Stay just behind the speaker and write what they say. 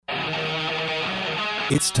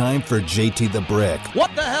It's time for JT the Brick.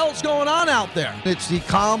 What the hell's going on out there? It's the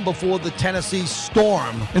calm before the Tennessee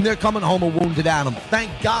storm, and they're coming home a wounded animal.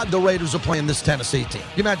 Thank God the Raiders are playing this Tennessee team.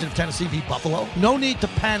 Can you imagine if Tennessee beat Buffalo? No need to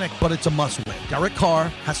panic, but it's a must-win. Derek Carr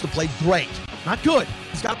has to play great. Not good.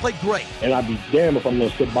 He's got to play great. And I'd be damned if I'm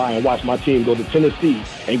going to sit by and watch my team go to Tennessee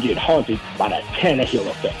and get haunted by that Tannehill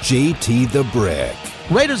effect. JT the Brick.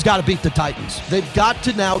 Raiders got to beat the Titans. They've got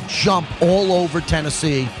to now jump all over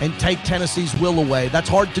Tennessee and take Tennessee's will away. That's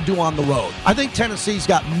hard to do on the road. I think Tennessee's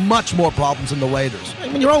got much more problems than the Raiders. I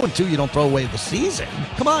mean, you're 0-2, you don't throw away the season.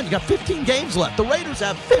 Come on, you got 15 games left. The Raiders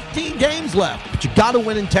have 15 games left. But you got to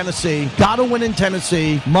win in Tennessee. Got to win in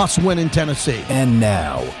Tennessee. Must win in Tennessee. And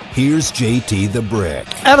now, here's JT the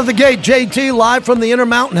Brick. Out of the gate, JT, live from the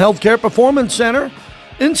Intermountain Healthcare Performance Center.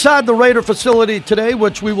 Inside the Raider facility today,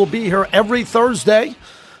 which we will be here every Thursday,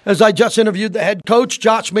 as I just interviewed the head coach,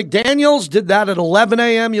 Josh McDaniels. Did that at 11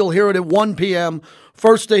 a.m. You'll hear it at 1 p.m.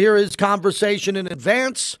 First to hear his conversation in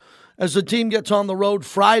advance as the team gets on the road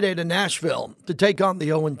Friday to Nashville to take on the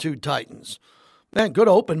 0-2 Titans. Man, good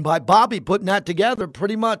open by Bobby putting that together.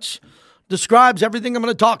 Pretty much describes everything I'm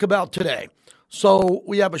going to talk about today. So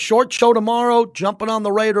we have a short show tomorrow, jumping on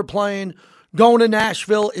the Raider plane, going to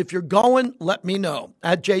Nashville. If you're going, let me know.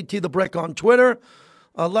 At JT the Brick on Twitter.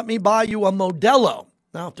 Let me buy you a Modelo.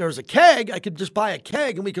 Now, if there's a keg, I could just buy a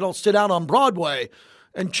keg and we could all sit out on Broadway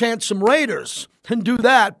and chant some Raiders and do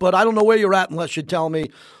that. But I don't know where you're at unless you tell me.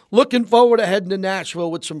 Looking forward to heading to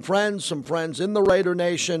Nashville with some friends in the Raider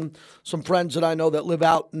Nation, some friends that I know that live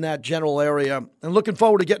out in that general area. And looking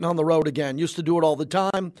forward to getting on the road again. Used to do it all the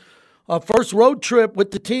time. First road trip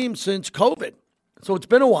with the team since COVID. So it's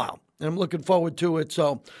been a while. And I'm looking forward to it.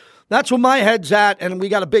 So that's where my head's at. And we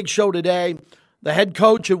got a big show today. The head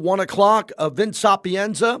coach at 1 o'clock, Vince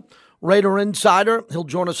Sapienza, Raider Insider. He'll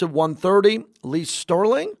join us at 1:30. Lee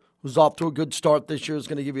Sterling, who's off to a good start this year, is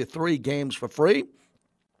going to give you 3 games for free.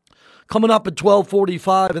 Coming up at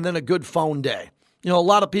 12:45, and then a good phone day. You know, a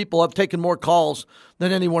lot of people have taken more calls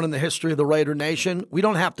than anyone in the history of the Raider Nation. We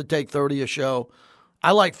don't have to take 30 a show.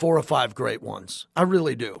 I like 4 or 5 great ones. I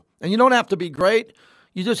really do. And you don't have to be great.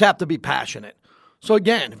 You just have to be passionate. So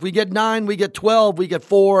again, if we get 9, we get 12, we get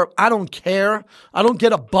 4, I don't care. I don't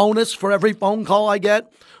get a bonus for every phone call I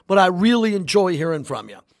get, but I really enjoy hearing from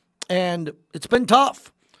you. And it's been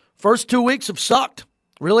tough. First 2 weeks have sucked.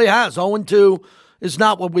 Really has. 0-2 is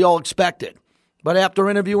not what we all expected. But after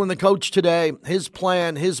interviewing the coach today, his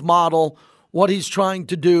plan, his model, what he's trying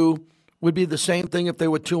to do would be the same thing if they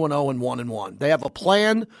were 2-0 and 1-1. They have a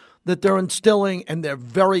plan that they're instilling, and they're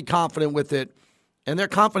very confident with it. And they're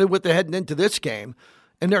confident with it heading into this game,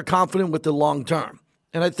 and they're confident with the long term.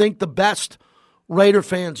 And I think the best Raider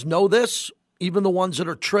fans know this, even the ones that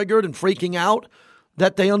are triggered and freaking out,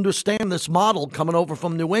 that they understand this model coming over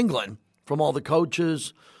from New England, from all the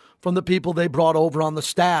coaches, from the people they brought over on the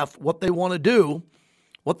staff, what they want to do.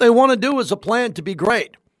 What they want to do is a plan to be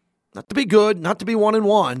great. Not to be good, not to be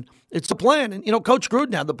 1-1. It's a plan. And, you know, Coach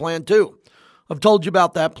Gruden had the plan too. I've told you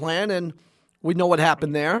about that plan, and we know what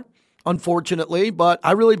happened there. Unfortunately, but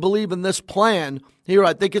I really believe in this plan here.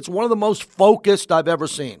 I think it's one of the most focused I've ever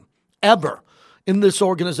seen, ever, in this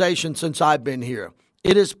organization since I've been here.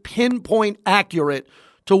 It is pinpoint accurate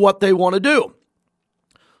to what they want to do.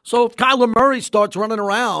 So if Kyler Murray starts running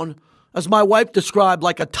around, as my wife described,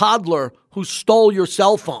 like a toddler who stole your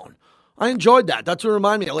cell phone, I enjoyed that. That's what it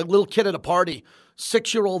reminded me of, like a little kid at a party,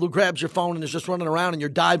 6-year-old who grabs your phone and is just running around and you're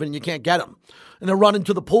diving and you can't get him. And they're running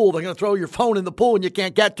to the pool. They're going to throw your phone in the pool and you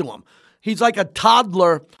can't get to him. He's like a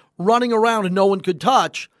toddler running around and no one could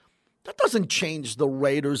touch. That doesn't change the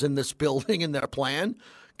Raiders in this building and their plan.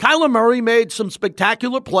 Kyler Murray made some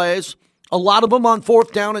spectacular plays, a lot of them on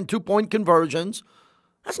 4th down and 2-point conversions.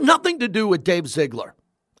 Has nothing to do with Dave Ziegler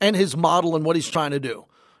and his model and what he's trying to do.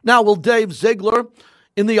 Now, will Dave Ziegler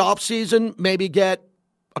in the offseason maybe get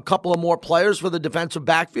a couple of more players for the defensive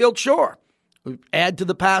backfield? Sure. Add to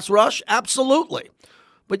the pass rush? Absolutely.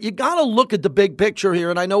 But you got to look at the big picture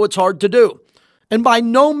here, and I know it's hard to do. And by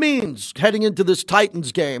no means, heading into this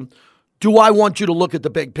Titans game, do I want you to look at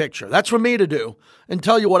the big picture. That's for me to do and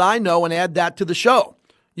tell you what I know and add that to the show.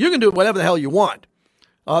 You can do whatever the hell you want.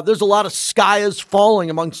 There's a lot of sky is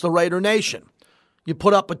falling amongst the Raider Nation. You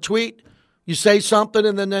put up a tweet, you say something,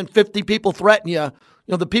 and then 50 people threaten you. You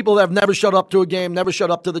know, the people that have never showed up to a game, never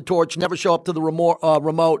showed up to the torch, never show up to the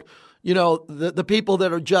remote. You know, the people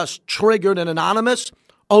that are just triggered and anonymous,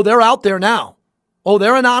 oh, they're out there now. Oh,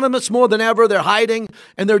 they're anonymous more than ever. They're hiding,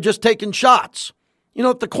 and they're just taking shots. You know,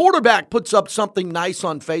 if the quarterback puts up something nice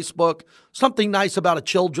on Facebook, something nice about a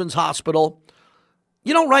children's hospital,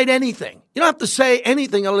 you don't write anything. You don't have to say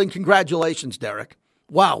anything other than congratulations, Derek.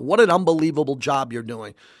 Wow, what an unbelievable job you're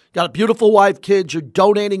doing. Got a beautiful wife, kids. You're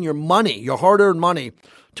donating your money, your hard-earned money,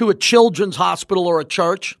 to a children's hospital or a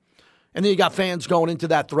church. And then you got fans going into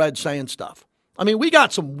that thread saying stuff. I mean, we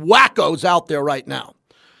got some wackos out there right now.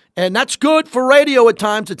 And that's good for radio at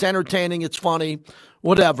times. It's entertaining. It's funny,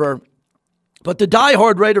 whatever. But the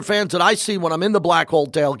diehard Raider fans that I see when I'm in the Black Hole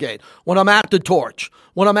tailgate, when I'm at the Torch,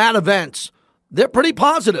 when I'm at events, they're pretty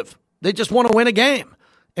positive. They just want to win a game.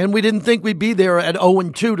 And we didn't think we'd be there at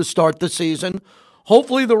 0-2 to start the season.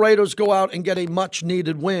 Hopefully the Raiders go out and get a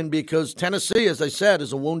much-needed win because Tennessee, as I said,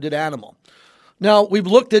 is a wounded animal. Now, we've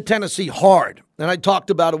looked at Tennessee hard, and I talked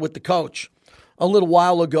about it with the coach a little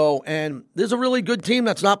while ago, and there's a really good team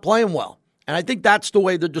that's not playing well. And I think that's the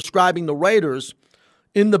way they're describing the Raiders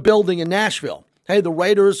in the building in Nashville. Hey, the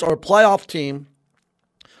Raiders are a playoff team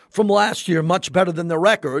from last year, much better than their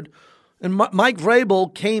record. And Mike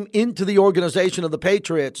Vrabel came into the organization of the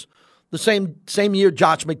Patriots the same year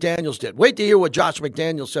Josh McDaniels did. Wait to hear what Josh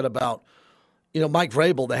McDaniels said about, Mike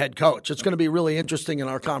Vrabel, the head coach. It's going to be really interesting in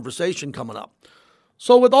our conversation coming up.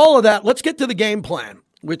 So with all of that, let's get to the game plan,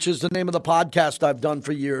 which is the name of the podcast I've done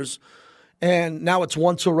for years. And now it's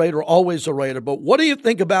Once a Raider, Always a Raider. But what do you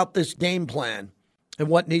think about this game plan and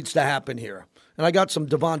what needs to happen here? And I got some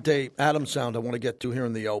Devontae Adams sound I want to get to here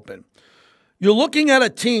in the open. You're looking at a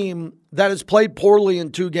team that has played poorly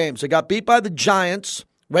in 2 games. They got beat by the Giants.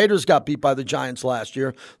 Raiders got beat by the Giants last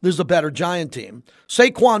year. There's a better Giant team.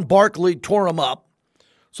 Saquon Barkley tore them up,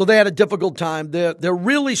 so they had a difficult time. They're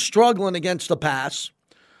really struggling against the pass.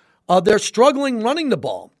 They're struggling running the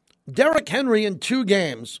ball. Derrick Henry in 2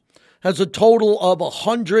 games has a total of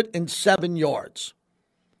 107 yards.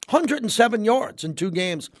 107 yards in 2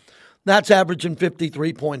 games. That's averaging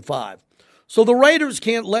 53.5. So the Raiders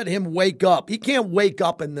can't let him wake up. He can't wake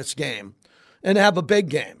up in this game and have a big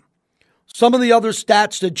game. Some of the other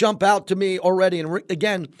stats that jump out to me already, and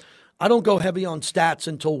again, I don't go heavy on stats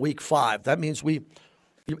until week 5. That means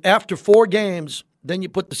after 4 games, then you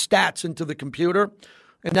put the stats into the computer,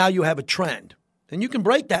 and now you have a trend. And you can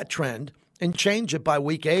break that trend and change it by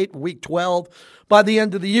week 8, week 12, by the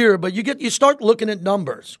end of the year. But you start looking at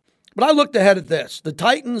numbers. But I looked ahead at this. The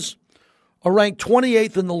Titans are ranked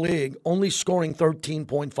 28th in the league, only scoring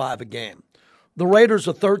 13.5 a game. The Raiders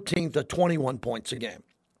are 13th at 21 points a game.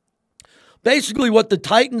 Basically, what the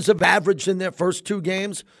Titans have averaged in their first 2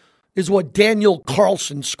 games is what Daniel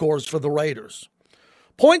Carlson scores for the Raiders.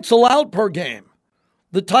 Points allowed per game.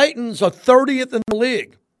 The Titans are 30th in the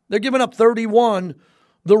league. They're giving up 31.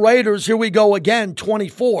 The Raiders, here we go again,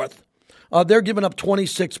 24th. They're giving up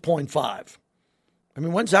 26.5. I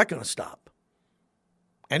mean, when's that going to stop?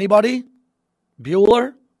 Anybody?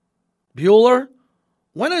 Bueller?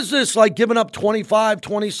 When is this like giving up 25,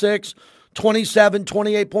 26, 27,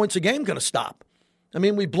 28 points a game going to stop? I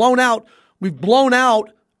mean, we've blown out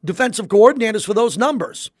defensive coordinators for those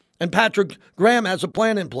numbers. And Patrick Graham has a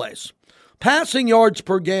plan in place. Passing yards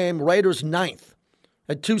per game, Raiders 9th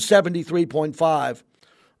at 273.5.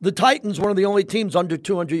 The Titans, one of the only teams under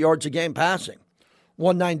 200 yards a game passing,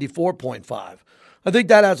 194.5. I think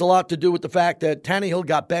that has a lot to do with the fact that Tannehill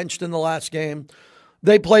got benched in the last game.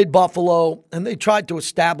 They played Buffalo, and they tried to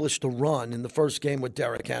establish the run in the first game with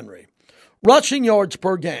Derrick Henry. Rushing yards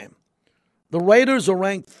per game. The Raiders are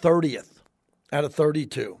ranked 30th out of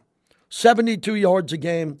 32. 72 yards a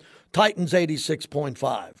game. Titans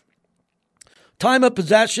 86.5. Time of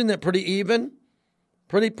possession, they're pretty even.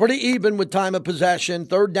 Pretty even with time of possession.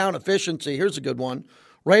 Third down efficiency, here's a good one.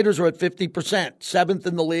 Raiders are at 50%, 7th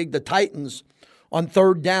in the league. The Titans on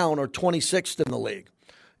third down are 26th in the league.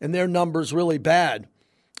 And their number's really bad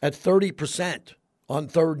at 30% on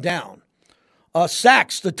third down.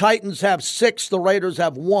 Sacks, the Titans have 6, the Raiders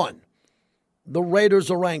have 1. The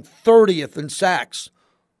Raiders are ranked 30th in sacks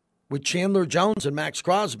with Chandler Jones and Max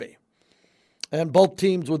Crosby. And both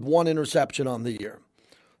teams with 1 interception on the year.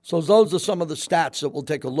 So those are some of the stats that we'll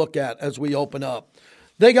take a look at as we open up.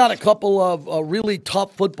 They got a couple of really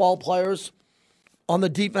tough football players on the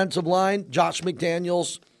defensive line. Josh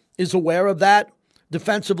McDaniels is aware of that.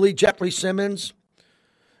 Defensively, Jeffrey Simmons,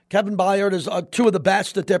 Kevin Byard is 2 of the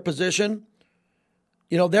best at their position.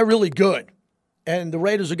 You know, they're really good. And the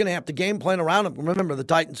Raiders are going to have to game plan around them. Remember, the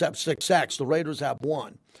Titans have 6 sacks. The Raiders have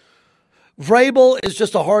 1. Vrabel is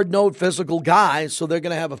just a hard-nosed physical guy, so they're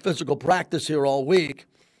going to have a physical practice here all week.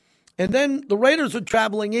 And then the Raiders are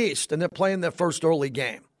traveling east, and they're playing their first early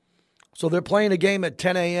game. So they're playing a game at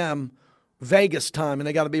 10 a.m. Vegas time, and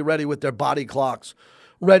they got to be ready with their body clocks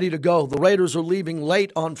ready to go. The Raiders are leaving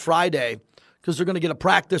late on Friday because they're going to get a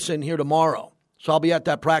practice in here tomorrow. So I'll be at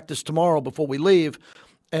that practice tomorrow before we leave,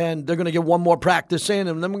 and they're going to get one more practice in,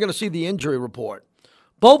 and then we're going to see the injury report.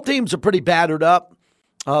 Both teams are pretty battered up.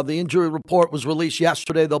 The injury report was released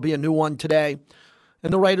yesterday. There'll be a new one today.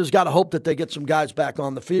 And the Raiders got to hope that they get some guys back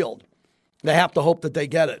on the field. They have to hope that they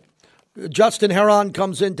get it. Justin Herron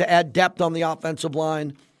comes in to add depth on the offensive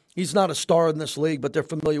line. He's not a star in this league, but they're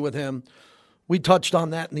familiar with him. We touched on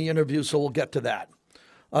that in the interview, so we'll get to that.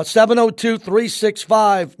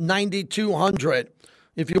 702-365-9200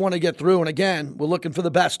 if you want to get through. And again, we're looking for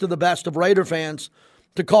the best of Raider fans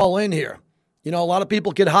to call in here. You know, a lot of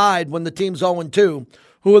people can hide when the team's 0-2.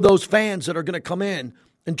 Who are those fans that are going to come in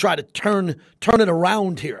and try to turn it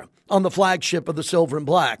around here on the flagship of the Silver and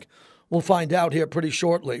Black? We'll find out here pretty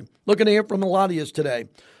shortly. Looking to hear from a lot of you today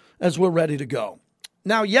as we're ready to go.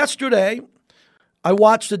 Now, yesterday, I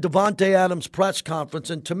watched the Davante Adams press conference,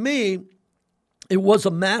 and to me, it was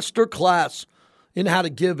a master class in how to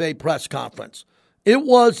give a press conference. It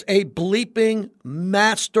was a bleeping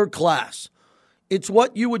master class. It's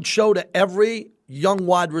what you would show to every young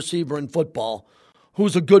wide receiver in football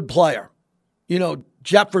who's a good player. You know,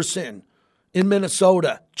 Jefferson in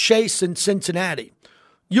Minnesota, Chase in Cincinnati.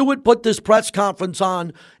 You would put this press conference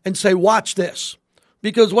on and say, watch this.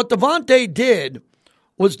 Because what Davante did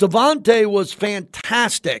was Davante was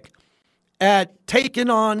fantastic at taking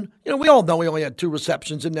on, you know, we all know he only had 2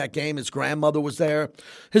 receptions in that game. His grandmother was there.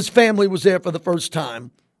 His family was there for the first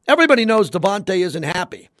time. Everybody knows Davante isn't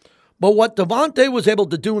happy. But what Davante was able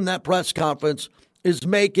to do in that press conference is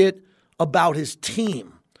make it about his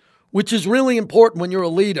team, which is really important when you're a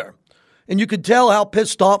leader. And you could tell how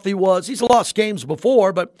pissed off he was. He's lost games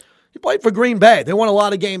before, but he played for Green Bay. They won a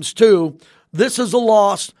lot of games too. This is a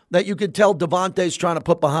loss that you could tell Davante's trying to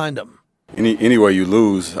put behind him. Any way you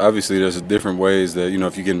lose, obviously there's different ways that, you know,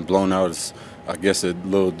 if you're getting blown out, it's, I guess, a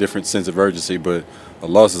little different sense of urgency, but a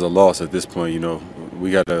loss is a loss at this point. You know,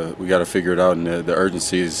 we gotta figure it out, and the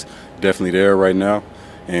urgency is definitely there right now.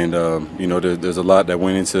 And you know, there's a lot that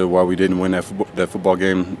went into why we didn't win that football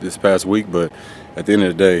game this past week. But at the end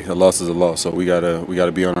of the day, a loss is a loss. So we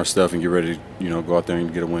gotta be on our stuff and get ready to, you know, go out there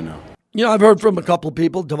and get a win now. You know, I've heard from a couple of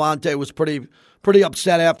people. Davante was pretty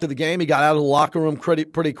upset after the game. He got out of the locker room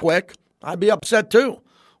pretty quick. I'd be upset too.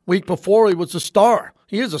 Week before, he was a star.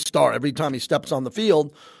 He is a star every time he steps on the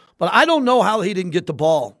field. But I don't know how he didn't get the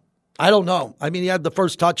ball. I don't know. I mean, he had the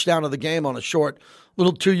first touchdown of the game on a short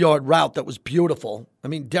little 2-yard route that was beautiful. I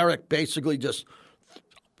mean, Derek basically just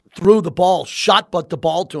threw the ball, shot-put the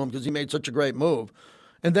ball to him because he made such a great move.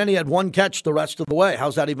 And then he had one catch the rest of the way.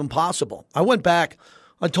 How's that even possible? I went back.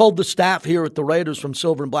 I told the staff here at the Raiders from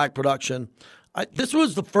Silver and Black Production, this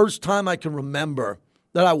was the first time I can remember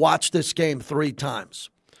that I watched this game 3 times.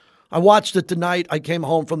 I watched it tonight. I came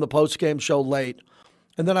home from the post-game show late.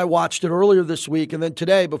 And then I watched it earlier this week. And then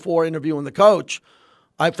today, before interviewing the coach,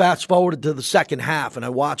 I fast-forwarded to the second half, and I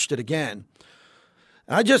watched it again.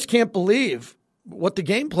 And I just can't believe what the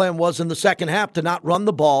game plan was in the second half to not run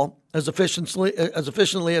the ball as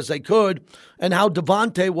efficiently as they could, and how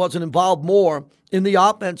Davante wasn't involved more in the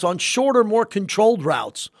offense on shorter, more controlled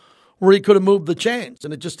routes where he could have moved the chains,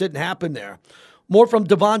 and it just didn't happen there. More from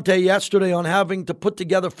Davante yesterday on having to put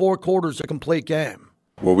together 4 quarters a complete game.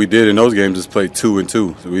 What we did in those games is play 2 and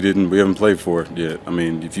 2. So we haven't played 4 yet. I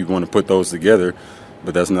mean, if you want to put those together,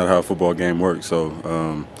 but that's not how a football game works.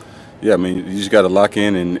 So, yeah, I mean, you just got to lock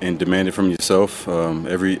in and demand it from yourself.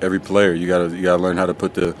 Every player, you got to learn how to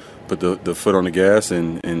put the foot on the gas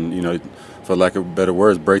and you know, for lack of better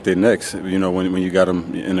words, break their necks. You know, when you got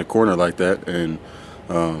them in a corner like that. And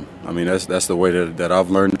I mean, that's the way that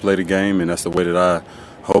I've learned to play the game, and that's the way that I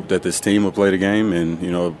hope that this team will play the game. And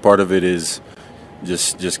you know, part of it is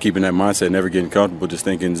just keeping that mindset, never getting comfortable, just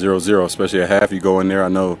thinking 0-0, especially at half. You go in there, I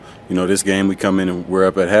know, you know, this game we come in and we're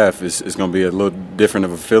up at half, it's going to be a little different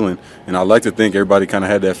of a feeling. And I like to think everybody kind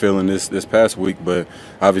of had that feeling this past week, but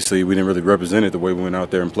obviously we didn't really represent it the way we went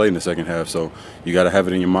out there and played in the second half. So you got to have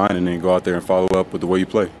it in your mind and then go out there and follow up with the way you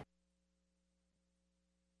play.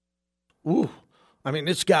 Ooh, I mean,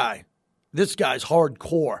 this guy's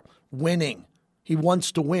hardcore, winning. He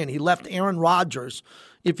wants to win. He left Aaron Rodgers.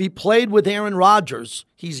 If he played with Aaron Rodgers,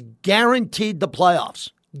 he's guaranteed the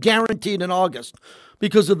playoffs, guaranteed in August,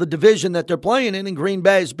 because of the division that they're playing in, and Green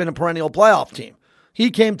Bay has been a perennial playoff team.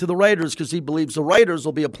 He came to the Raiders because he believes the Raiders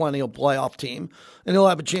will be a perennial playoff team, and he'll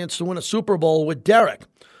have a chance to win a Super Bowl with Derek.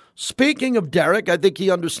 Speaking of Derek, I think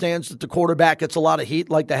he understands that the quarterback gets a lot of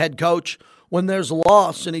heat like the head coach when there's a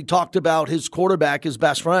loss, and he talked about his quarterback, his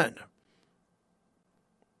best friend.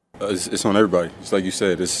 It's on everybody. It's like you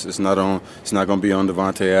said. It's not going to be on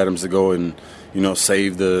Davante Adams to go and, you know,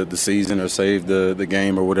 save the season or save the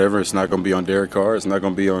game or whatever. It's not going to be on Derek Carr. It's not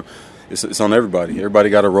going to be on. It's on everybody.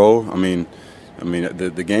 Everybody got a role. I mean,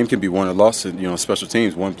 the game can be won or lost. You know, special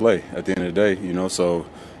teams, one play at the end of the day. You know, so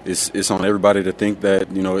it's on everybody to think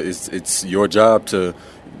that, you know, it's your job to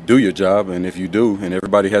do your job, and if you do, and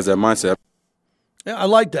everybody has that mindset. Yeah, I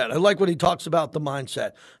like that. I like what he talks about, the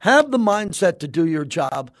mindset. Have the mindset to do your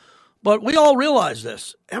job. But we all realize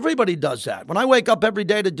this. Everybody does that. When I wake up every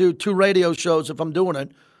day to do 2 radio shows, if I'm doing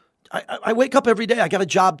it, I wake up every day. I got a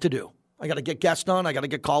job to do. I got to get guests on. I got to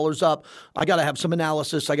get callers up. I got to have some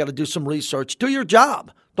analysis. I got to do some research. Do your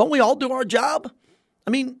job. Don't we all do our job? I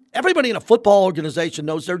mean, everybody in a football organization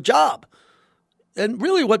knows their job. And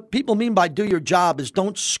really what people mean by do your job is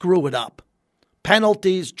don't screw it up.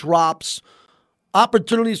 Penalties, drops,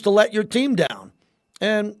 opportunities to let your team down.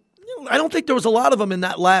 And I don't think there was a lot of them in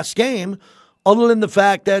that last game, other than the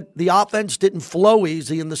fact that the offense didn't flow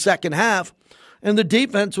easy in the second half, and the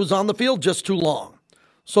defense was on the field just too long.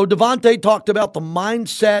 So Davante talked about the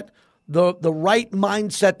mindset, the right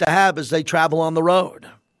mindset to have as they travel on the road.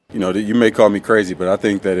 You know, you may call me crazy, but I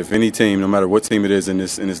think that if any team, no matter what team it is in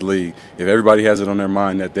this league, if everybody has it on their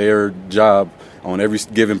mind that their job on every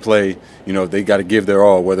given play, you know, they got to give their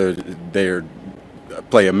all, whether they're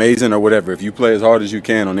play amazing or whatever. If you play as hard as you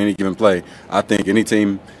can on any given play, I think any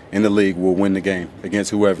team in the league will win the game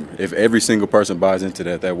against whoever, if every single person buys into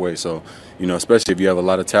that way. So, you know, especially if you have a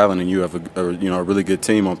lot of talent and you have a really good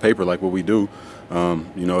team on paper like what we do,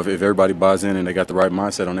 you know, if everybody buys in and they got the right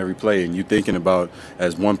mindset on every play, and you thinking about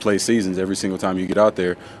as one play seasons every single time you get out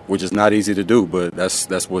there, which is not easy to do, but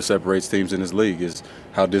that's what separates teams in this league, is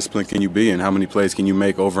how disciplined can you be and how many plays can you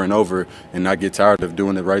make over and over and not get tired of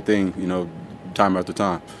doing the right thing, you know, time after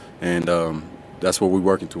time. And that's what we're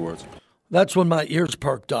working towards. That's when my ears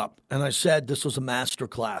perked up, and I said this was a master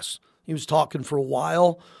class. He was talking for a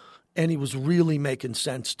while, and he was really making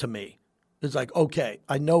sense to me. It's like, okay,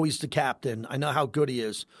 I know he's the captain. I know how good he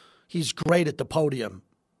is. He's great at the podium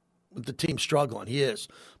with the team struggling. He is.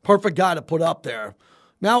 Perfect guy to put up there.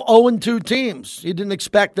 Now 0-2 teams. He didn't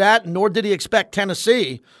expect that, nor did he expect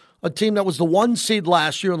Tennessee, a team that was the 1 seed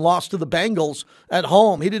last year and lost to the Bengals at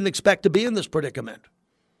home. He didn't expect to be in this predicament.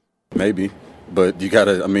 Maybe. But you got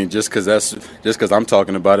to, I mean, just because I'm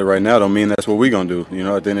talking about it right now don't mean that's what we're going to do, you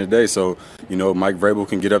know, at the end of the day. So, you know, Mike Vrabel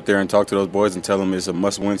can get up there and talk to those boys and tell them it's a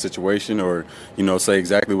must-win situation, or, you know, say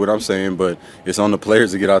exactly what I'm saying. But it's on the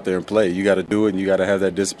players to get out there and play. You got to do it, and you got to have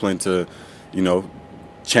that discipline to, you know,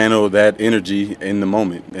 channel that energy in the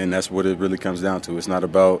moment. And that's what it really comes down to. It's not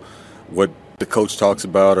about what the coach talks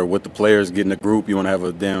about or what the players get in a group. You want to have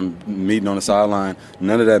a damn meeting on the sideline.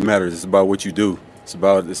 None of that matters. It's about what you do. It's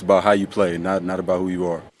about how you play, not about who you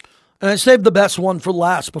are. And I saved the best one for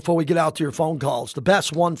last before we get out to your phone calls. The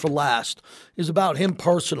best one for last is about him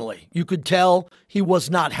personally. You could tell he was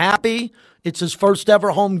not happy. It's his first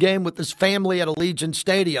ever home game with his family at Allegiant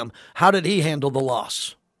Stadium. How did he handle the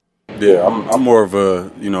loss? Yeah, I'm more of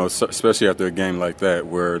a, you know, especially after a game like that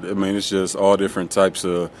where, I mean, it's just all different types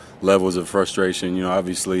of levels of frustration. You know,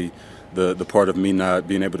 obviously the part of me not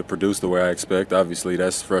being able to produce the way I expect, obviously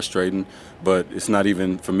that's frustrating. But it's not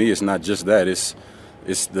even, for me, it's not just that. It's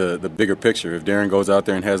the bigger picture. If Darren goes out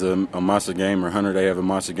there and has a monster game, or Hunter, they have a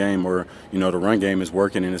monster game, or, you know, the run game is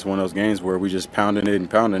working and it's one of those games where we just pounding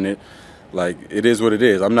it, like, it is what it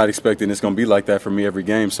is. I'm not expecting it's going to be like that for me every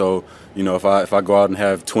game. So, you know, if I go out and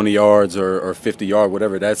have 20 yards or 50 yards,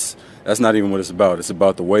 whatever, that's not even what it's about. It's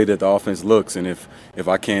about the way that the offense looks. And if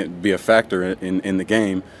I can't be a factor in the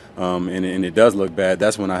game, and it does look bad,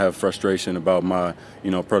 that's when I have frustration about my,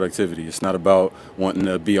 you know, productivity. It's not about wanting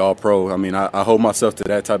to be all pro. I mean, I hold myself to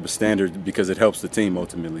that type of standard because it helps the team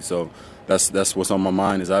ultimately. So that's what's on my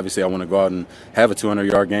mind. Is obviously I want to go out and have a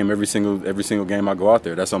 200-yard game every single game I go out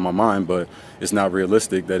there. That's on my mind, but it's not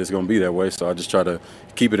realistic that it's going to be that way. So I just try to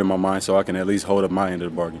keep it in my mind so I can at least hold up my end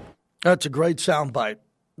of the bargain. That's a great soundbite.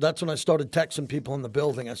 That's when I started texting people in the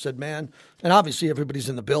building. I said, man, and obviously everybody's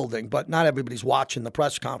in the building, but not everybody's watching the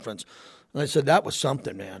press conference. And I said, that was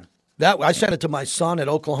something, man. I sent it to my son at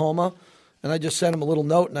Oklahoma, and I just sent him a little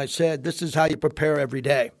note, and I said, this is how you prepare every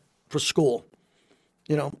day for school.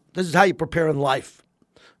 You know, this is how you prepare in life.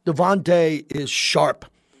 Davante is sharp.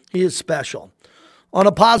 He is special. On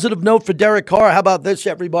a positive note for Derek Carr, how about this,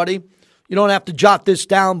 everybody? You don't have to jot this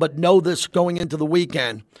down, but know this going into the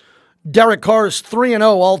weekend. Derek Carr is 3-0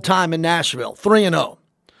 all-time in Nashville, 3-0.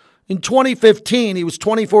 In 2015, he was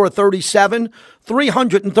 24 of 37,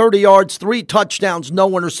 330 yards, 3 touchdowns, no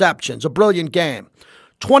interceptions, a brilliant game.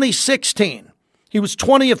 2016, he was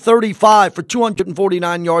 20 of 35 for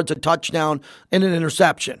 249 yards, a touchdown, and an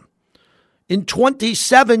interception. In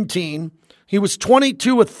 2017, he was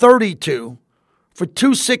 22 of 32 for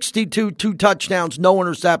 262, 2 touchdowns, no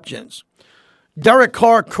interceptions. Derek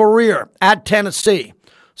Carr career at Tennessee,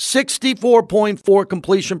 64.4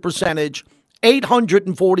 completion percentage,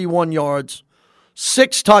 841 yards,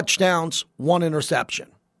 6 touchdowns, 1 interception.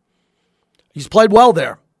 He's played well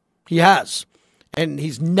there. He has. And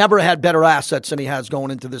he's never had better assets than he has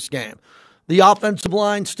going into this game. The offensive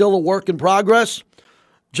line, still a work in progress.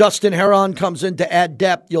 Justin Herron comes in to add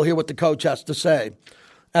depth. You'll hear what the coach has to say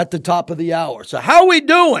at the top of the hour. So how are we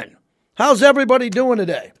doing? How's everybody doing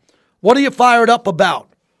today? What are you fired up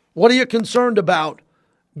about? What are you concerned about?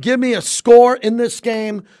 Give me a score in this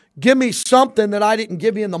game. Give me something that I didn't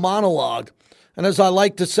give you in the monologue. And as I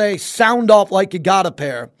like to say, sound off like you got a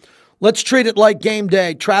pair. Let's treat it like game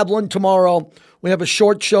day. Traveling tomorrow. We have a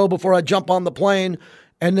short show before I jump on the plane,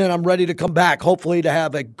 and then I'm ready to come back, hopefully to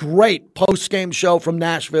have a great post-game show from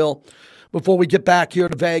Nashville before we get back here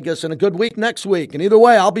to Vegas, and a good week next week. And either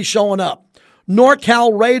way, I'll be showing up.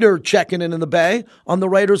 NorCal Raider checking in the Bay on the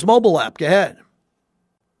Raiders mobile app. Go ahead.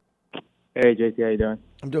 Hey, JT, how you doing?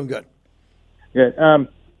 I'm doing good. Good.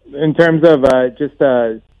 In terms of this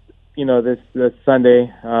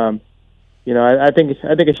Sunday, I think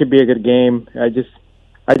it should be a good game. I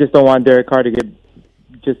just don't want Derek Carr to get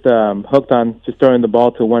just hooked on just throwing the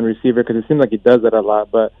ball to one receiver, because it seems like he does that a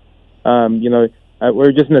lot. But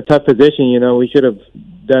we're just in a tough position. We should have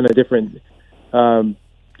done a different.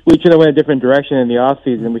 We should have went a different direction in the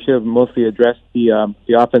offseason. We should have mostly addressed the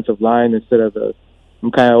offensive line instead of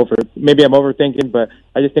maybe I'm overthinking, but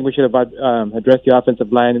I just think we should have addressed the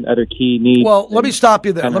offensive line and other key needs. Well, let me stop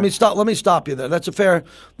you there. Let me stop you there. That's a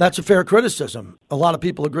fair criticism. A lot of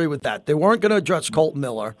people agree with that. They weren't going to address Colton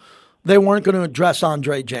Miller. They weren't going to address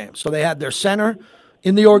Andre James. So they had their center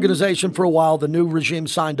in the organization for a while. The new regime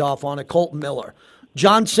signed off on it, Colton Miller.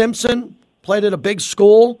 John Simpson played at a big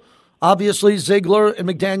school. Obviously, Ziegler and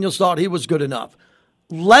McDaniels thought he was good enough.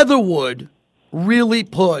 Leatherwood really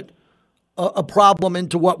put a problem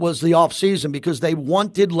into what was the offseason, because they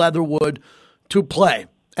wanted Leatherwood to play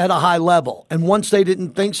at a high level. And once they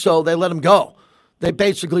didn't think so, they let him go. They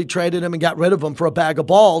basically traded him and got rid of him for a bag of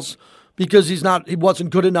balls, because he wasn't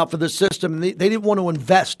good enough for the system. And they didn't want to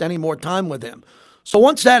invest any more time with him. So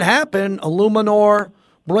once that happened, Illuminor,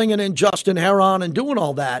 bringing in Justin Herron and doing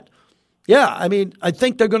all that, I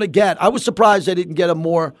think they're going to get. I was surprised they didn't get a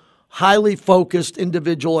more highly focused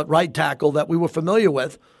individual at right tackle that we were familiar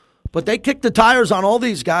with. But they kicked the tires on all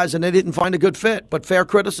these guys, and they didn't find a good fit. But fair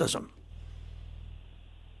criticism.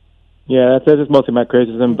 Yeah, that's just mostly my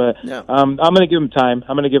criticism. But I'm going to give him time.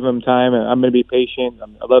 I'm going to be patient.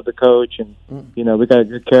 I love the coach, and we got a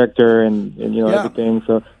good character, and everything.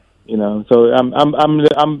 So so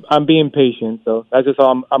I'm being patient. So that's just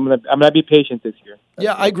all. I'm gonna be patient this year.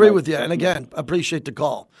 I agree with you. And again, appreciate the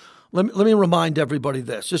call. Let me remind everybody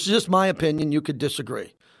this. This is just my opinion. You could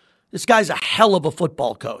disagree. This guy's a hell of a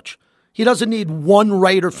football coach. He doesn't need one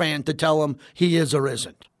Raider fan to tell him he is or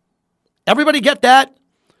isn't. Everybody get that?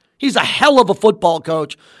 He's a hell of a football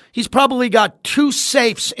coach. He's probably got 2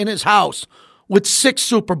 safes in his house with 6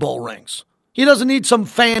 Super Bowl rings. He doesn't need some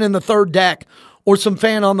fan in the third deck or some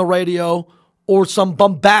fan on the radio or some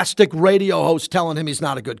bombastic radio host telling him he's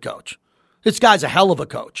not a good coach. This guy's a hell of a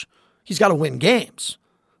coach. He's got to win games,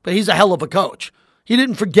 but he's a hell of a coach. He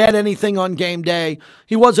didn't forget anything on game day.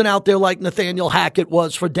 He wasn't out there like Nathaniel Hackett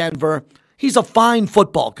was for Denver. He's a fine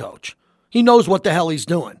football coach. He knows what the hell he's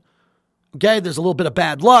doing. Okay, there's a little bit of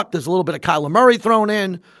bad luck. There's a little bit of Kyler Murray thrown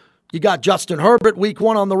in. You got Justin Herbert week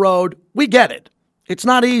 1 on the road. We get it. It's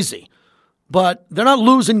not easy. But they're not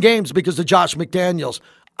losing games because of Josh McDaniels.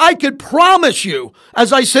 I could promise you,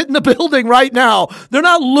 as I sit in the building right now, they're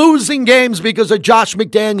not losing games because of Josh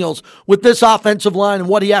McDaniels with this offensive line and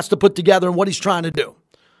what he has to put together and what he's trying to do.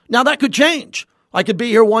 Now, that could change. I could be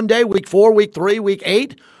here one day, week 4, week 3, week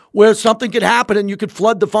 8, where something could happen and you could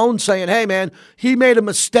flood the phone saying, hey, man, he made a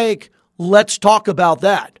mistake. Let's talk about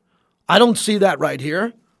that. I don't see that right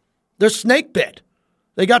here. They're snake bit.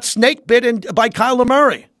 They got snake bit by Kyler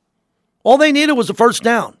Murray. All they needed was a first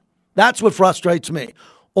down. That's what frustrates me.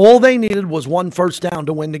 All they needed was 1 first down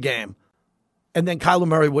to win the game. And then Kyler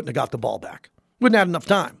Murray wouldn't have got the ball back. Wouldn't have enough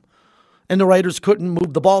time. And the Raiders couldn't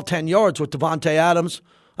move the ball 10 yards with Devontae Adams,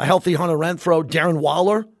 a healthy Hunter Renfrow, Darren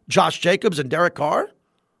Waller, Josh Jacobs, and Derek Carr.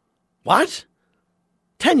 What?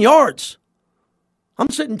 10 yards.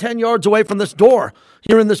 I'm sitting 10 yards away from this door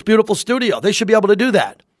here in this beautiful studio. They should be able to do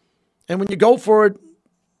that. And when you go for it,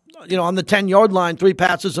 on the 10-yard line, 3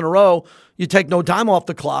 passes in a row, you take no time off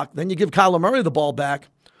the clock, then you give Kyler Murray the ball back,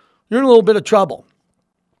 you're in a little bit of trouble.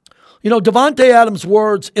 Devontae Adams'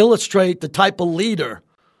 words illustrate the type of leader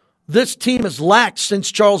this team has lacked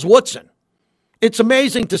since Charles Woodson. It's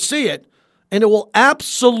amazing to see it, and it will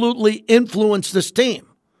absolutely influence this team.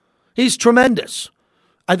 He's tremendous.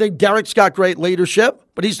 I think Derek's got great leadership,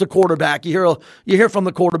 but he's the quarterback. You hear from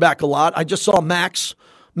the quarterback a lot. I just saw Max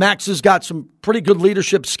Max has got some pretty good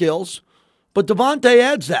leadership skills, but Devontae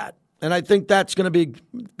adds that, and I think that's going to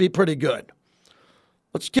be pretty good.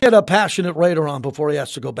 Let's get a passionate Raider on before he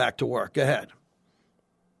has to go back to work. Go ahead.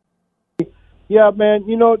 Yeah, man.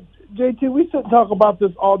 JT, we sit and talk about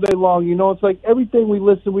this all day long. It's like everything we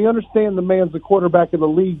listen, we understand the man's the quarterback of the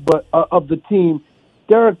league, but of the team,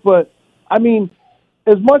 Derek. But I mean,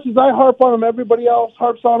 as much as I harp on him, everybody else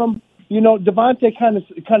harps on him. Devontae kind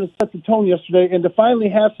of set the tone yesterday, and to finally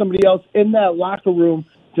have somebody else in that locker room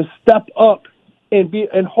to step up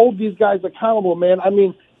and hold these guys accountable, man. I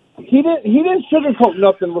mean, he didn't sugarcoat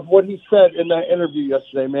nothing with what he said in that interview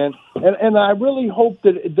yesterday, man. And I really hope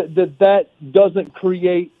that doesn't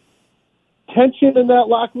create tension in that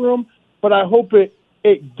locker room, but I hope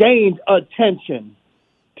it gains attention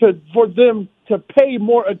for them to pay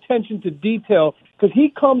more attention to detail, because he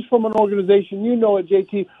comes from an organization,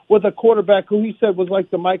 JT, with a quarterback who he said was like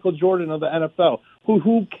the Michael Jordan of the NFL,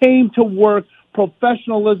 who came to work,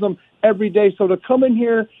 professionalism every day. So to come in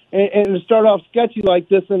here and start off sketchy like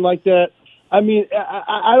this and like that, I mean,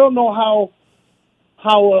 I don't know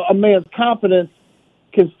how a man's confidence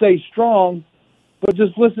can stay strong, but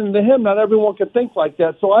just listening to him, not everyone can think like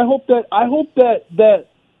that. So I hope that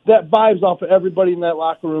vibes off of everybody in that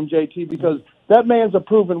locker room, JT, because that man's a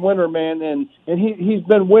proven winner, man, and he's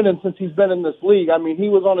been winning since he's been in this league. I mean, he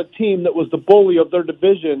was on a team that was the bully of their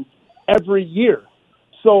division every year.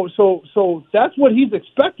 So that's what he's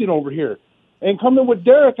expecting over here. And coming with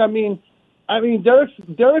Derek, I mean, Derek's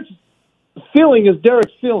feeling is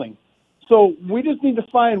Derek's feeling. So we just need to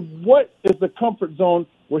find what is the comfort zone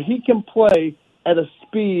where he can play at a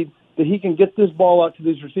speed that he can get this ball out to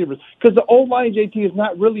these receivers. Because the O-line, JT, is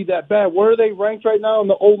not really that bad. Where are they ranked right now in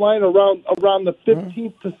the O-line? Around the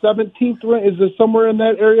 15th to 17th rank? Is there somewhere in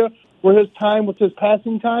that area where his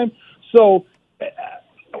passing time? So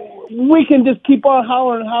we can just keep on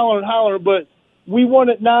hollering, but we want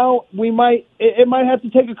it now. It might have to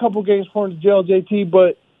take a couple games for him to gel, JT,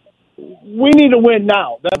 but we need to win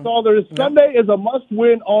now. That's all there is. Sunday is a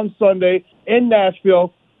must-win on Sunday in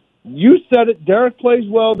Nashville. You said it. Derek plays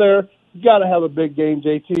well there. You got to have a big game,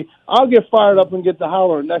 JT. I'll get fired up and get the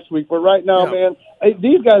holler next week. But right now, man,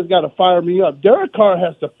 these guys got to fire me up. Derek Carr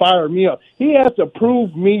has to fire me up. He has to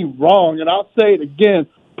prove me wrong. And I'll say it again.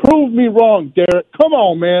 Prove me wrong, Derek. Come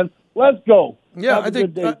on, man. Let's go. Yeah, I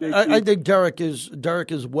think Derek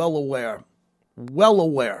is well aware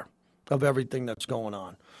of everything that's going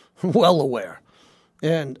on. Well aware.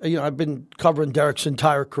 And, I've been covering Derek's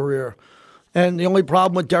entire career. And the only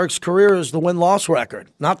problem with Derek's career is the win-loss record,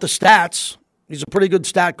 not the stats. He's a pretty good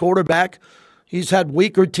stat quarterback. He's had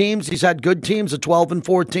weaker teams. He's had good teams, a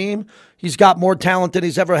 12-4 team. He's got more talent than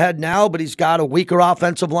he's ever had now, but he's got a weaker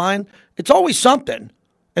offensive line. It's always something.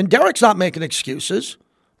 And Derek's not making excuses.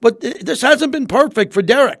 But this hasn't been perfect for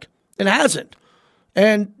Derek. It hasn't.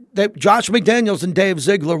 And Josh McDaniels and Dave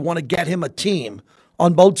Ziegler want to get him a team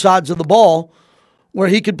on both sides of the ball where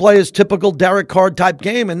he could play his typical Derek Carr type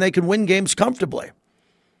game and they can win games comfortably.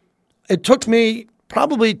 It took me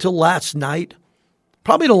probably to last night,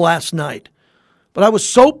 but I was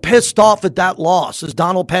so pissed off at that loss, as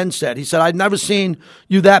Donald Penn said. He said, I'd never seen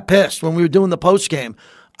you that pissed when we were doing the postgame.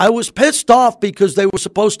 I was pissed off because they were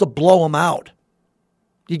supposed to blow him out.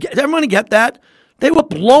 Everybody get that? They were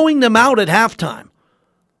blowing them out at halftime.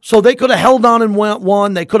 So they could have held on and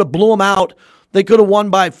won. They could have blew them out. They could have won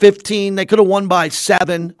by 15. They could have won by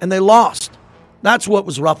 7, and they lost. That's what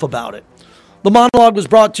was rough about it. The monologue was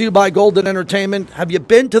brought to you by Golden Entertainment. Have you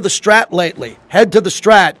been to the Strat lately? Head to the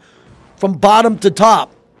Strat from bottom to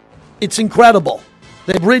top. It's incredible.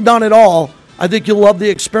 They've redone it all. I think you'll love the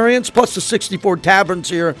experience, plus the 64 taverns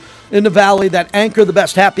here in the Valley that anchor the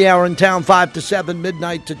best happy hour in town, 5 to 7,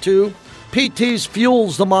 midnight to 2. PT's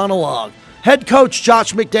fuels the monologue. Head coach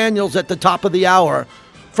Josh McDaniels at the top of the hour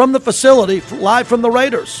from the facility, live from the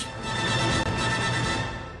Raiders.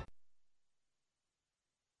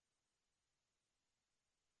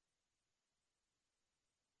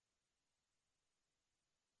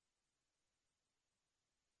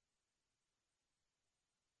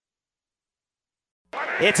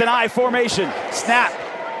 It's an I formation. Snap.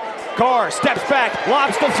 Carr steps back,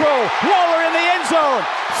 lobs the throw. Waller in the end zone.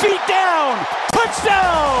 Feet down.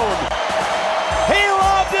 Touchdown. He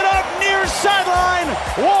lobbed it up near sideline.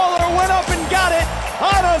 Waller went up and got it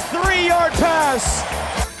on a 3-yard pass.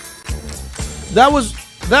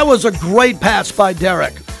 That was a great pass by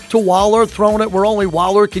Derek to Waller, throwing it where only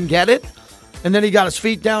Waller can get it.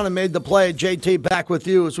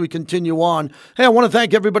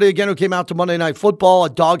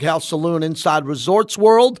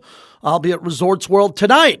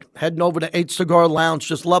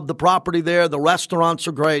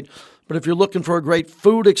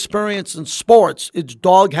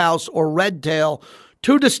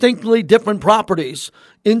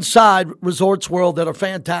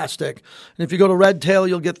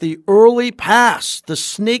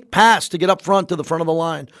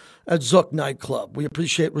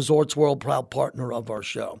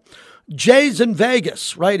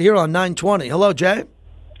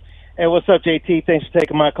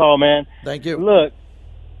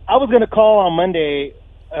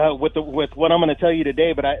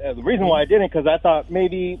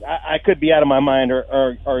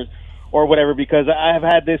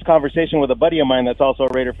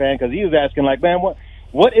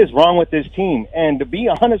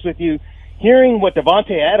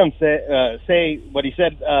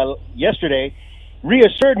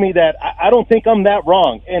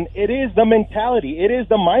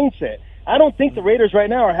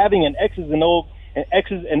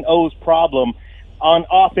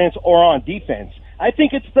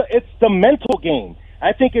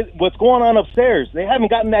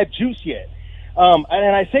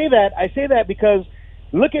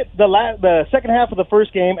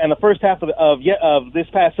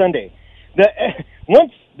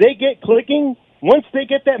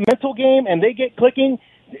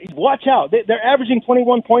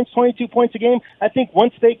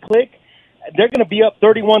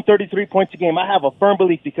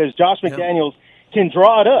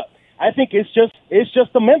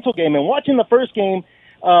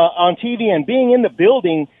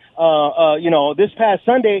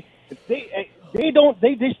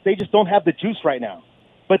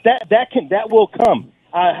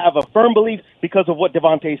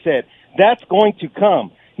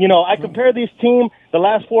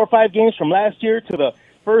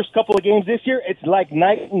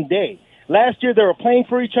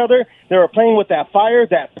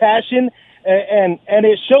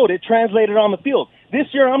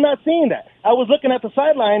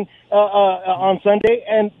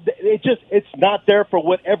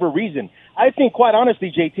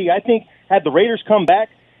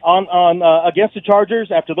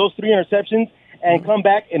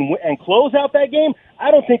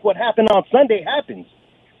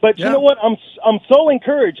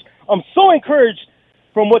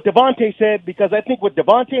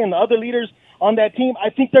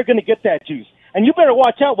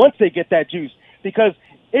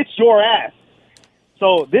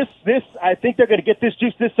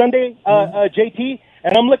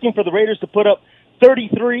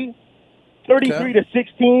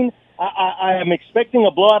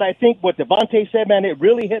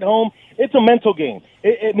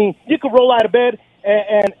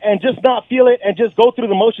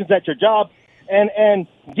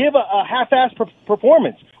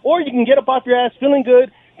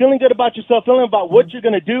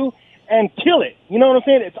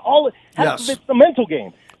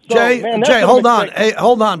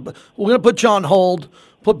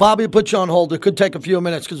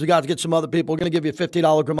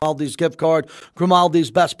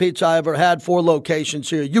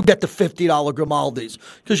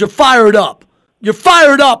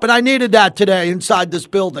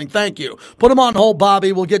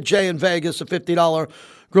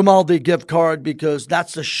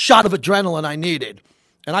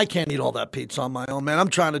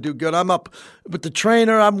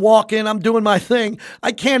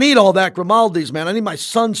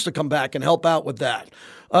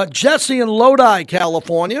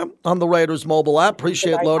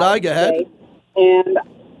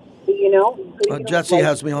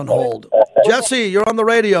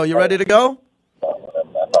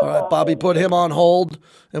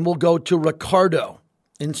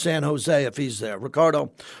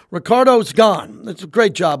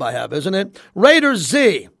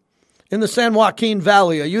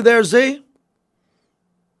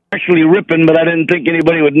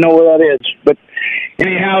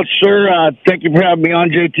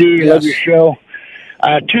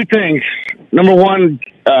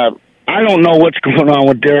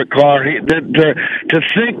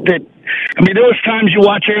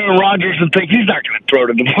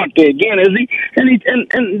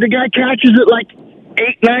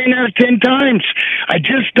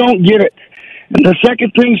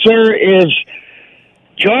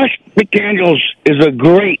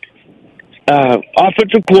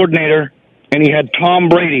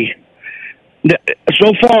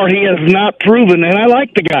 so far he has not proven, and I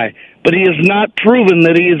like the guy, but he has not proven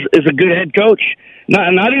that he is a good head coach.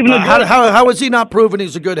 Not even how is he not proven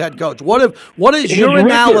he's a good head coach? What is your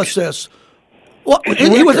analysis? Well,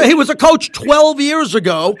 he was a coach 12 years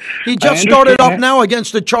ago. He just started off now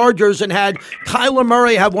against the Chargers and had Kyler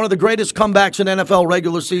Murray have one of the greatest comebacks in NFL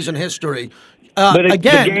regular season history. But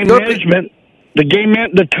again, the game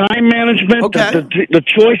management, the time management, okay. the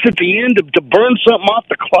choice at the end to burn something off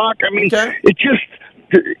the clock. I mean, It just.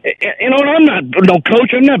 And I'm not no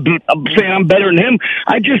coach. I'm saying I'm better than him.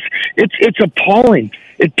 It's appalling.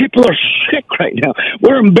 People are sick right now.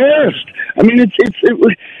 We're embarrassed. I mean,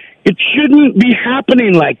 it shouldn't be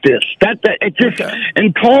happening like this.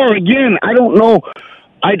 And Carr again. I don't know.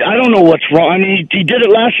 I don't know what's wrong. I mean, he did it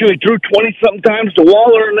last year. He threw 20-something times to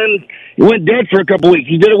Waller, and then he went dead for a couple weeks.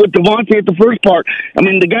 He did it with Devontae at the first part. I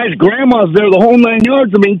mean, the guy's grandma's there the whole 9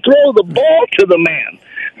 yards. I mean, throw the ball to the man.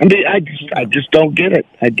 I mean, I just don't get it.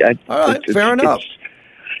 All right, fair enough.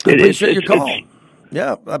 I appreciate your call.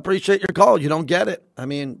 Yeah, I appreciate your call. You don't get it. I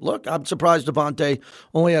mean, look, I'm surprised Devontae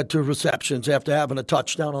only had 2 receptions after having a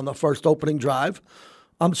touchdown on the first opening drive.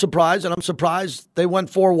 I'm surprised, and I'm surprised they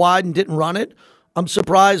went 4 wide and didn't run it. I'm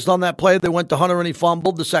surprised on that play they went to Hunter and he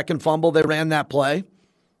fumbled. The second fumble, they ran that play.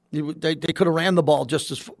 They could have ran the ball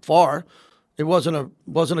just as far. It wasn't a.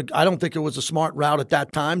 I don't think it was a smart route at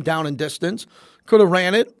that time, down in distance. Could have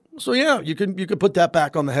ran it. So yeah, you could put that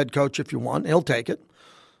back on the head coach if you want. He'll take it.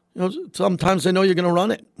 You know, sometimes they know you're going to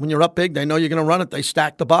run it. When you're up big, they know you're going to run it. They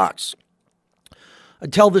stack the box. I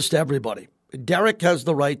tell this to everybody. Derek has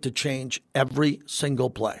the right to change every single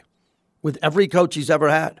play with every coach he's ever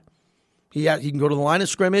had. He can go to the line of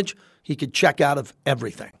scrimmage. He could check out of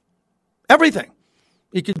everything. Everything.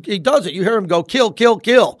 He does it. You hear him go, kill, kill,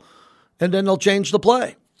 kill. And then they'll change the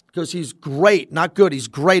play because he's great. Not good. He's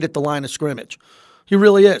great at the line of scrimmage. He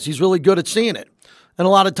really is. He's really good at seeing it. And a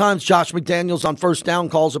lot of times Josh McDaniels on first down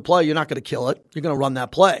calls a play. You're not going to kill it. You're going to run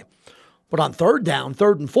that play. But on third down,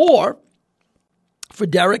 3rd and 4, for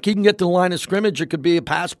Derek, he can get to the line of scrimmage. It could be a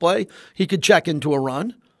pass play. He could check into a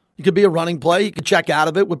run. It could be a running play. He could check out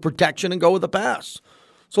of it with protection and go with a pass.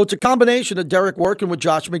 So it's a combination of Derek working with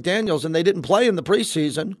Josh McDaniels, and they didn't play in the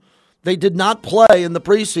preseason. They did not play in the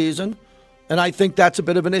preseason, and I think that's a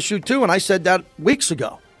bit of an issue too, and I said that weeks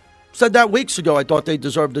ago. I thought they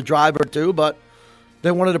deserved a drive or two, but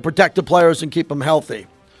they wanted to protect the players and keep them healthy.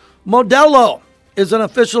 Modelo is an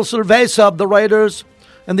official cerveza of the Raiders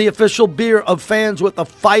and the official beer of fans with a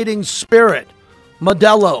fighting spirit.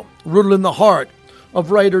 Modelo, rooted in the heart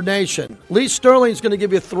of Raider Nation. Lee Sterling is going to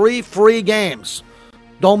give you 3 free games.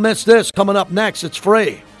 Don't miss this. Coming up next, it's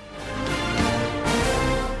free.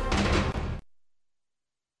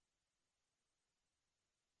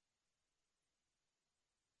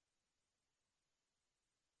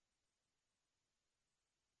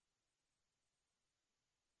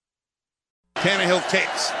 Tannehill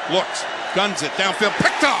takes, looks, guns it, downfield,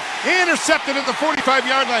 picked off, intercepted at the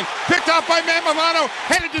 45-yard line, picked off by Matt Milano,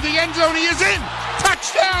 headed to the end zone, he is in!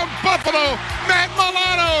 Touchdown, Buffalo! Matt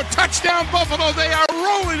Milano, touchdown, Buffalo! They are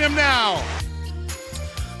rolling him now!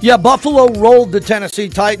 Yeah, Buffalo rolled the Tennessee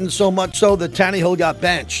Titans so much so that Tannehill got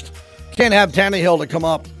benched. Can't have Tannehill to come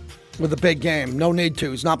up with a big game. No need to.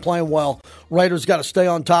 He's not playing well. Raiders got to stay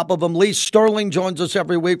on top of him. Lee Sterling joins us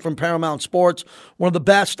every week from Paramount Sports. One of the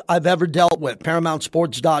best I've ever dealt with,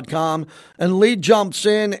 ParamountSports.com. And Lee jumps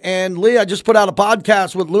in. And Lee, I just put out a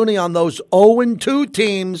podcast with Looney on those 0-2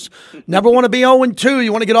 teams. Never want to be 0-2.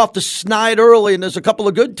 You want to get off the snide early. And there's a couple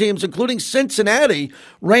of good teams, including Cincinnati,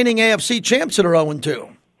 reigning AFC champs that are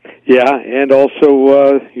 0-2. Yeah, and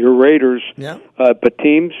also your Raiders. Yeah. But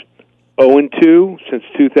teams 0-2 since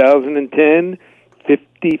 2010,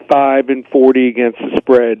 55-40 against the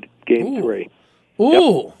spread, game 3.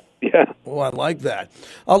 Ooh. Yep. Yeah. Oh, I like that.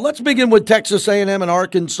 Let's begin with Texas A&M and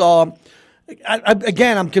Arkansas.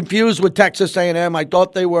 Again, I'm confused with Texas A&M. I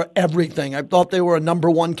thought they were everything. I thought they were a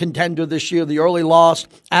number 1 contender this year. The early loss,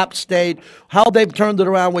 App State, how they've turned it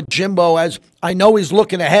around with Jimbo, as I know he's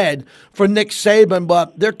looking ahead for Nick Saban,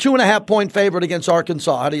 but they're 2.5-point favorite against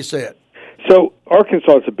Arkansas. How do you see it? So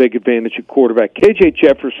Arkansas has a big advantage at quarterback. KJ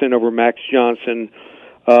Jefferson over Max Johnson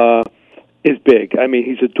is big. I mean,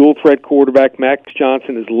 he's a dual-threat quarterback. Max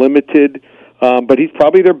Johnson is limited, but he's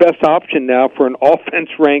probably their best option now for an offense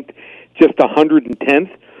ranked just 110th.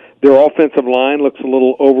 Their offensive line looks a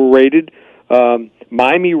little overrated.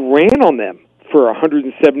 Miami ran on them for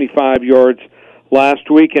 175 yards last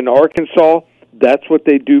week. And Arkansas, that's what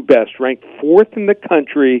they do best. Ranked 4th in the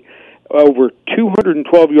country, over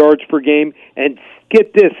 212 yards per game. And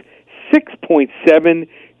get this, 6.7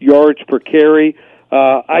 yards per carry.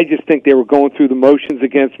 I just think they were going through the motions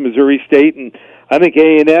against Missouri State, and I think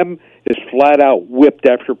A&M is flat out whipped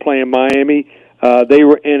after playing Miami. They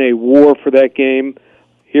were in a war for that game.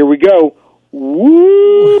 Here we go.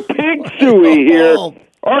 Woo! Pig Suey here.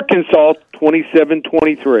 Arkansas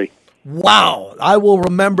 27-23. Wow, I will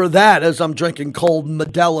remember that as I'm drinking cold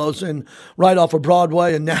Modelo's and right off of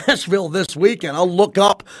Broadway in Nashville this weekend. I'll look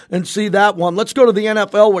up and see that one. Let's go to the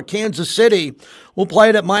NFL with Kansas City. We'll play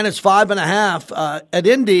it at -5.5. At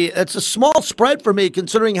Indy, it's a small spread for me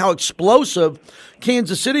considering how explosive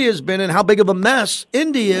Kansas City has been and how big of a mess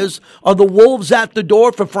Indy is. Are the Wolves at the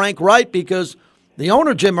door for Frank Reich? Because the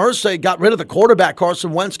owner, Jim Irsay, got rid of the quarterback,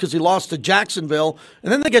 Carson Wentz, because he lost to Jacksonville,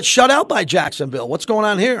 and then they get shut out by Jacksonville. What's going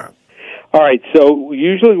on here? All right, so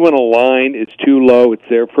usually when a line is too low, it's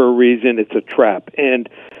there for a reason. It's a trap. And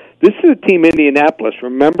this is a team, Indianapolis.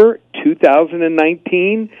 Remember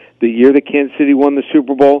 2019, the year that Kansas City won the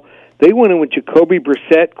Super Bowl? They went in with Jacoby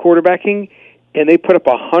Brissett quarterbacking, and they put up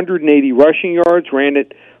 180 rushing yards, ran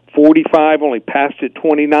it 45, only passed it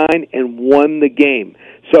 29, and won the game.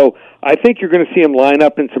 So I think you're going to see them line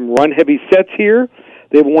up in some run-heavy sets here.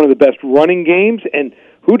 They have one of the best running games. And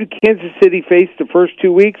who did Kansas City face the first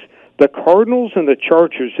 2 weeks? The Cardinals and the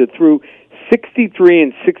Chargers that threw 63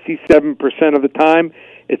 and 67% of the time.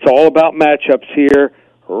 It's all about matchups here.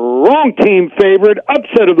 Wrong team favored.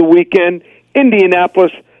 Upset of the weekend.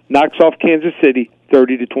 Indianapolis knocks off Kansas City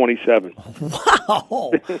 30-27.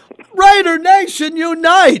 Wow. Raider Nation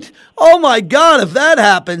unite. Oh, my God, if that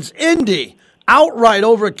happens, Indy outright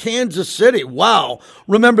over Kansas City. Wow.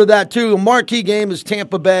 Remember that, too. A marquee game is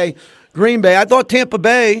Tampa Bay. Green Bay. I thought Tampa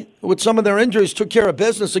Bay, with some of their injuries, took care of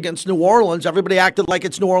business against New Orleans. Everybody acted like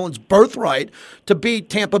it's New Orleans' birthright to beat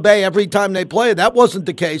Tampa Bay every time they play. That wasn't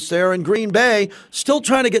the case there. And Green Bay still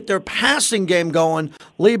trying to get their passing game going,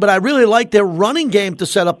 Lee, but I really like their running game to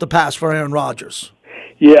set up the pass for Aaron Rodgers.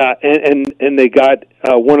 Yeah, and they got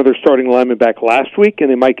one of their starting linemen back last week, and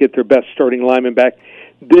they might get their best starting lineman back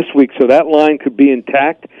this week, so that line could be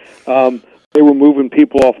intact. They were moving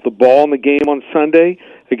people off the ball in the game on Sunday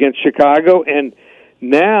against Chicago, and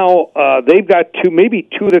now they've got maybe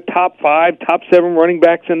two of the top 5, top 7 running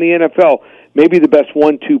backs in the NFL. Maybe the best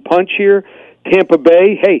 1-2 punch here. Tampa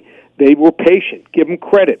Bay, hey, they were patient. Give them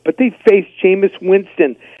credit. But they faced Jameis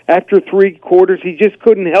Winston. After 3 quarters, he just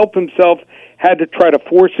couldn't help himself, had to try to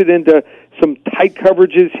force it into some tight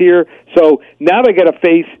coverages here. So now they got to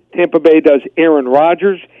face, Tampa Bay does, Aaron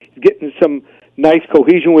Rodgers. He's getting some nice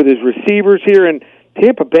cohesion with his receivers here. And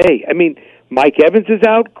Tampa Bay, I mean, Mike Evans is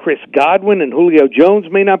out. Chris Godwin and Julio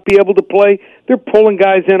Jones may not be able to play. They're pulling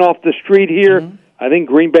guys in off the street here. Mm-hmm. I think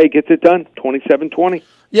Green Bay gets it done, 27-20.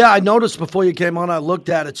 Yeah, I noticed before you came on, I looked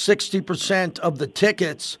at it, 60% of the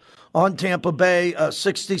tickets on Tampa Bay,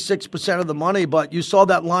 66% of the money, but you saw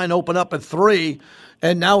that line open up at 3,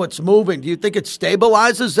 and now it's moving. Do you think it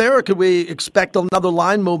stabilizes there, or could we expect another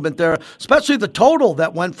line movement there, especially the total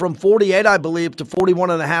that went from 48, I believe, to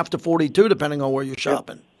 41.5 to 42, depending on where you're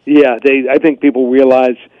shopping? Yeah, I think people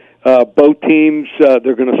realize both teams,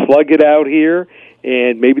 they're going to slug it out here,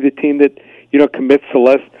 and maybe the team that, commits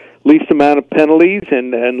the least amount of penalties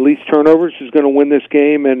and least turnovers is going to win this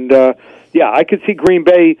game. And, I could see Green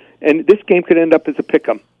Bay, and this game could end up as a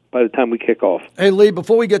pick-em by the time we kick off. Hey, Lee,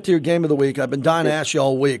 before we get to your game of the week, I've been dying to ask you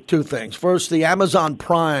all week 2 things. First, the Amazon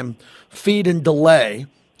Prime feed and delay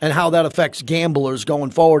and how that affects gamblers going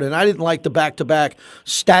forward. And I didn't like the back-to-back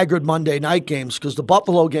staggered Monday night games because the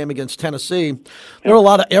Buffalo game against Tennessee, there were a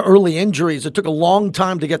lot of early injuries. It took a long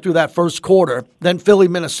time to get through that first quarter. Then Philly,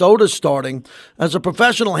 Minnesota starting. As a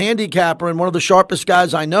professional handicapper and one of the sharpest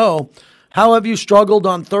guys I know, how have you struggled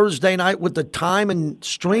on Thursday night with the time and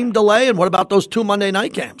stream delay? And what about those 2 Monday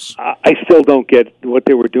night games? I still don't get what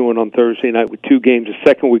they were doing on Thursday night with 2 games the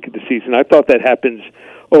second week of the season. I thought that happens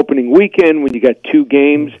opening weekend when you got 2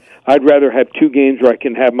 games. I'd rather have 2 games where I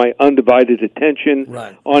can have my undivided attention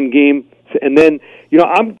on game. And then,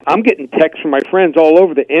 I'm getting texts from my friends all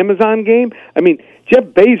over the Amazon game. I mean, Jeff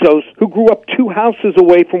Bezos, who grew up 2 houses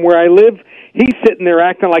away from where I live, he's sitting there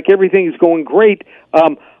acting like everything is going great.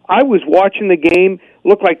 I was watching the game. It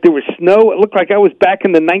looked like there was snow. It looked like I was back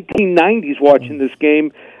in the 1990s watching this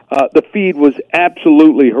game. The feed was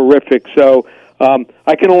absolutely horrific. So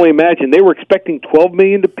I can only imagine. They were expecting 12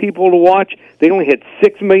 million people to watch. They only had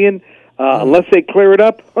 6 million. Unless they clear it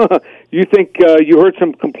up, you think you heard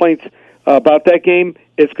some complaints about that game?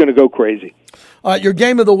 It's going to go crazy. Your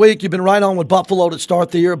game of the week, you've been right on with Buffalo to start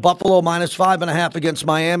the year. Buffalo -5.5 against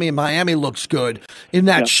Miami, and Miami looks good in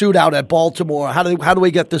that shootout at Baltimore. How do we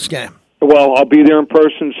get this game? Well, I'll be there in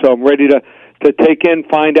person, so I'm ready to take in,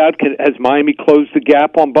 find out, has Miami closed the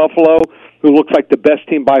gap on Buffalo, who looks like the best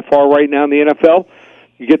team by far right now in the NFL?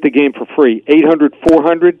 you get the game for free.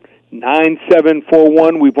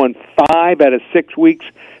 800-400-9741. We've won 5 out of 6 weeks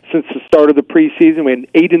since the start of the preseason. We had an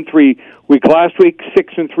 8-3 week last week,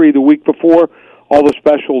 6-3 the week before. All the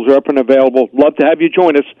specials are up and available. Love to have you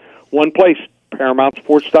join us. One place,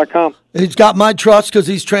 ParamountSports.com. He's got my trust because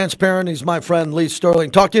he's transparent. He's my friend, Lee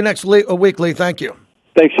Sterling. Talk to you next week, Lee. Thank you.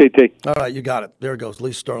 Thanks, JT. All right, you got it. There it goes,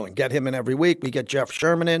 Lee Sterling. Get him in every week. We get Jeff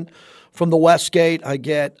Sherman in from the Westgate. I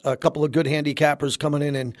get a couple of good handicappers coming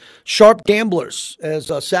in and sharp gamblers.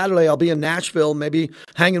 As Saturday, I'll be in Nashville, maybe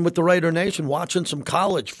hanging with the Raider Nation, watching some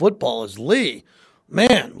college football. As Lee,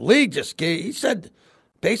 man, Lee he said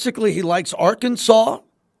basically he likes Arkansas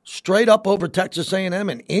straight up over Texas A&M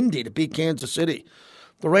and Indy to beat Kansas City.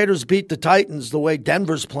 The Raiders beat the Titans the way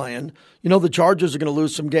Denver's playing. You know, the Chargers are going to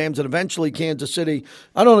lose some games, and eventually Kansas City,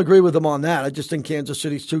 I don't agree with them on that. I just think Kansas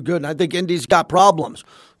City's too good, and I think Indy's got problems.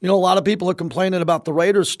 You know, a lot of people are complaining about the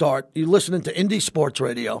Raiders start. You're listening to Indy Sports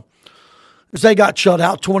Radio. Because they got shut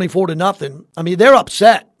out 24-0. I mean, they're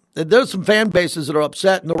upset. There's some fan bases that are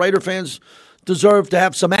upset, and the Raider fans deserve to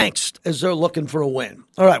have some angst as they're looking for a win.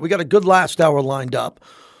 All right, we got a good last hour lined up.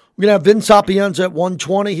 We're going to have Vince Sapienza at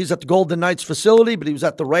 1:20. He's at the Golden Knights facility, but he was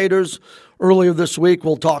at the Raiders earlier this week.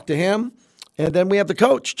 We'll talk to him. And then we have the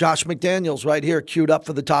coach, Josh McDaniels, right here, queued up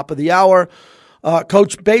for the top of the hour.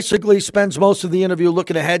 Coach basically spends most of the interview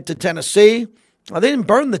looking ahead to Tennessee. They didn't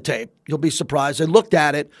burn the tape. You'll be surprised. They looked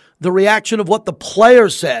at it. The reaction of what the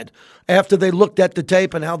players said after they looked at the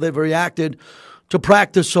tape and how they've reacted to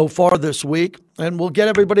practice so far this week. And we'll get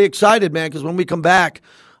everybody excited, man, because when we come back,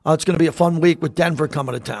 it's going to be a fun week with Denver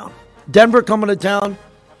coming to town. Denver coming to town.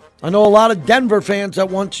 I know a lot of Denver fans that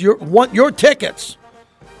want your tickets.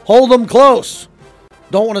 Hold them close.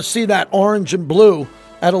 Don't want to see that orange and blue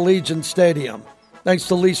at Allegiant Stadium. Thanks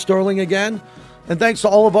to Lee Sterling again. And thanks to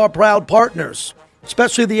all of our proud partners,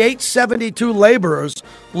 especially the 872 laborers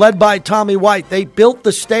led by Tommy White. They built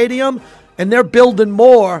the stadium, and they're building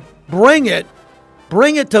more. Bring it.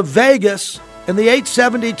 Bring it to Vegas, and the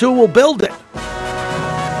 872 will build it.